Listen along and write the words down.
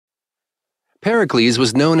Pericles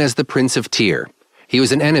was known as the Prince of Tyre. He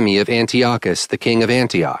was an enemy of Antiochus, the king of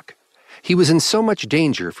Antioch. He was in so much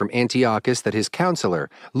danger from Antiochus that his counselor,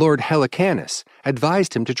 Lord Helicanus,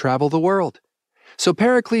 advised him to travel the world. So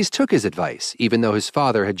Pericles took his advice, even though his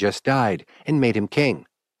father had just died, and made him king.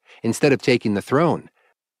 Instead of taking the throne,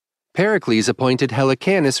 Pericles appointed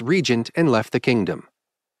Helicanus regent and left the kingdom.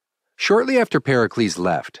 Shortly after Pericles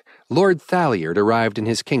left, Lord Thalyard arrived in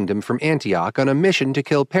his kingdom from Antioch on a mission to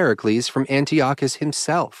kill Pericles from Antiochus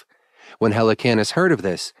himself. When Helicanus heard of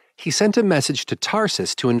this, he sent a message to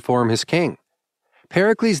Tarsus to inform his king.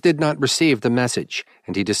 Pericles did not receive the message,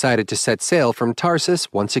 and he decided to set sail from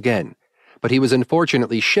Tarsus once again. But he was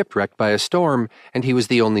unfortunately shipwrecked by a storm, and he was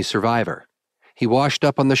the only survivor. He washed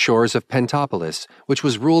up on the shores of Pentapolis, which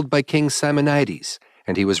was ruled by King Simonides,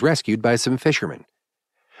 and he was rescued by some fishermen.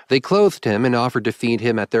 They clothed him and offered to feed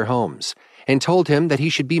him at their homes, and told him that he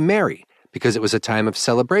should be merry, because it was a time of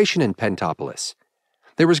celebration in Pentapolis.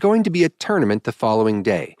 There was going to be a tournament the following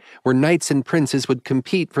day, where knights and princes would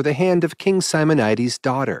compete for the hand of King Simonides'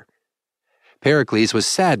 daughter. Pericles was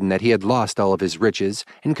saddened that he had lost all of his riches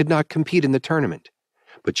and could not compete in the tournament.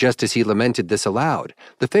 But just as he lamented this aloud,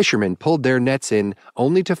 the fishermen pulled their nets in,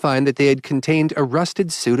 only to find that they had contained a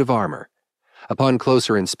rusted suit of armor. Upon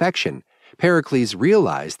closer inspection, Pericles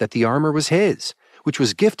realized that the armor was his, which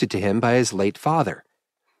was gifted to him by his late father.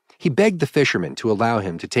 He begged the fishermen to allow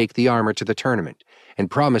him to take the armor to the tournament, and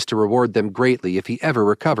promised to reward them greatly if he ever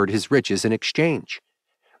recovered his riches in exchange.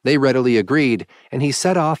 They readily agreed, and he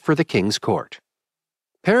set off for the king's court.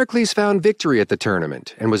 Pericles found victory at the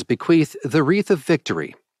tournament, and was bequeathed the wreath of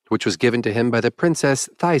victory, which was given to him by the princess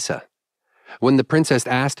Thaisa. When the princess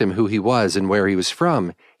asked him who he was and where he was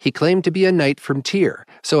from, he claimed to be a knight from Tyre,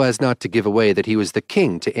 so as not to give away that he was the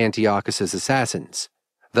king to Antiochus's assassins.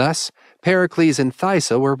 Thus, Pericles and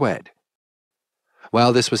Thaisa were wed.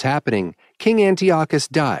 While this was happening, King Antiochus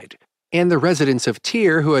died, and the residents of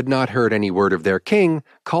Tyre, who had not heard any word of their king,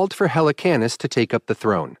 called for Helicanus to take up the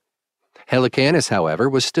throne. Heilcanus, however,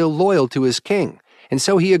 was still loyal to his king, and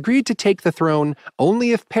so he agreed to take the throne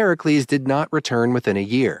only if Pericles did not return within a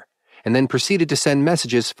year, and then proceeded to send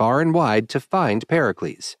messages far and wide to find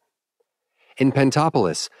Pericles. In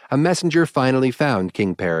Pentapolis, a messenger finally found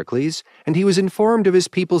King Pericles, and he was informed of his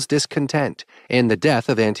people's discontent and the death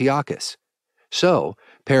of Antiochus. So,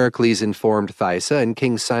 Pericles informed Thaisa and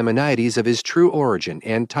King Simonides of his true origin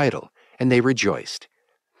and title, and they rejoiced.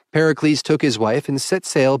 Pericles took his wife and set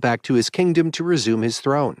sail back to his kingdom to resume his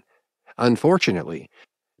throne. Unfortunately,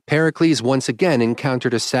 Pericles once again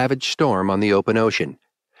encountered a savage storm on the open ocean.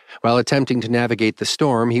 While attempting to navigate the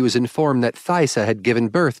storm, he was informed that Thaisa had given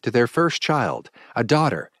birth to their first child, a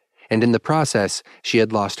daughter, and in the process, she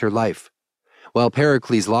had lost her life. While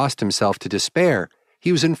Pericles lost himself to despair,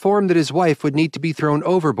 he was informed that his wife would need to be thrown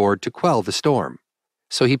overboard to quell the storm.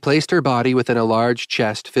 So he placed her body within a large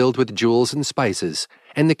chest filled with jewels and spices,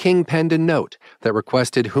 and the king penned a note that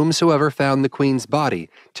requested whomsoever found the queen's body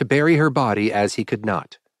to bury her body as he could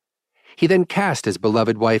not. He then cast his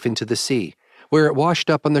beloved wife into the sea, where it washed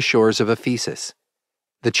up on the shores of Ephesus.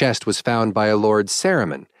 The chest was found by a Lord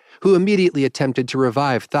Cerimon, who immediately attempted to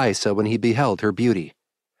revive Thaisa when he beheld her beauty.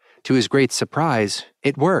 To his great surprise,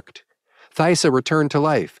 it worked. Thaisa returned to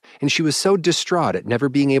life, and she was so distraught at never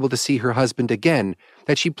being able to see her husband again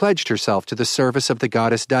that she pledged herself to the service of the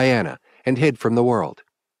goddess Diana and hid from the world.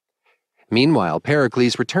 Meanwhile,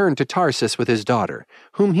 Pericles returned to Tarsus with his daughter,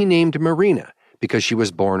 whom he named Marina, because she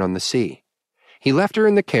was born on the sea. He left her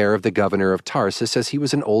in the care of the governor of Tarsus as he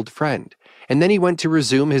was an old friend, and then he went to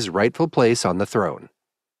resume his rightful place on the throne.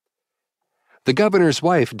 The governor's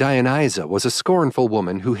wife, Dionysa, was a scornful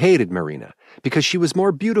woman who hated Marina because she was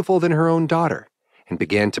more beautiful than her own daughter, and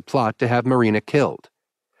began to plot to have Marina killed.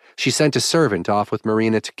 She sent a servant off with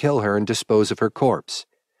Marina to kill her and dispose of her corpse.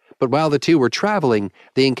 But while the two were traveling,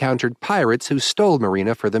 they encountered pirates who stole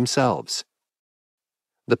Marina for themselves.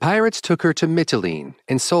 The pirates took her to Mytilene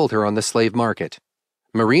and sold her on the slave market.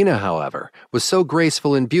 Marina, however, was so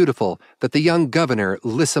graceful and beautiful that the young governor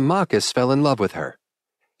Lysimachus fell in love with her.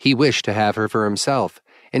 He wished to have her for himself,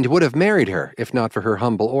 and would have married her if not for her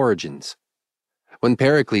humble origins. When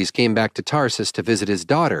Pericles came back to Tarsus to visit his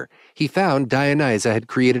daughter, he found Dionysa had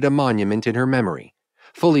created a monument in her memory,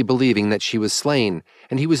 fully believing that she was slain,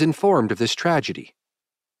 and he was informed of this tragedy.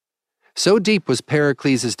 So deep was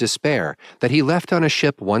Pericles' despair that he left on a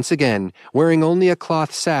ship once again, wearing only a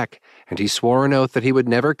cloth sack, and he swore an oath that he would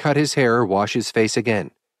never cut his hair or wash his face again.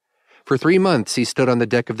 For 3 months he stood on the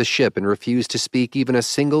deck of the ship and refused to speak even a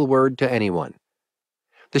single word to anyone.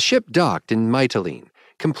 The ship docked in Mytilene,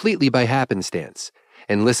 completely by happenstance,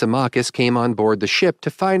 and Lysimachus came on board the ship to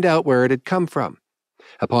find out where it had come from.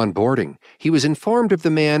 Upon boarding, he was informed of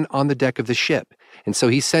the man on the deck of the ship, and so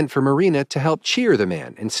he sent for Marina to help cheer the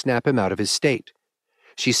man and snap him out of his state.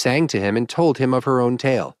 She sang to him and told him of her own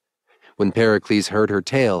tale. When Pericles heard her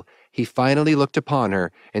tale, he finally looked upon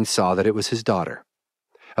her and saw that it was his daughter.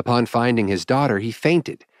 Upon finding his daughter, he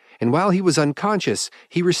fainted, and while he was unconscious,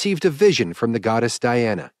 he received a vision from the goddess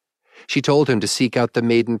Diana. She told him to seek out the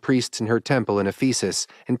maiden priests in her temple in Ephesus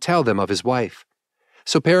and tell them of his wife.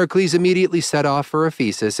 So Pericles immediately set off for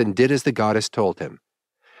Ephesus and did as the goddess told him.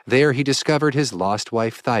 There he discovered his lost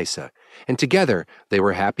wife Thysa, and together they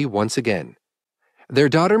were happy once again. Their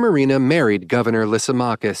daughter Marina married Governor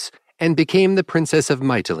Lysimachus and became the Princess of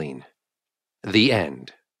Mytilene. The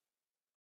end.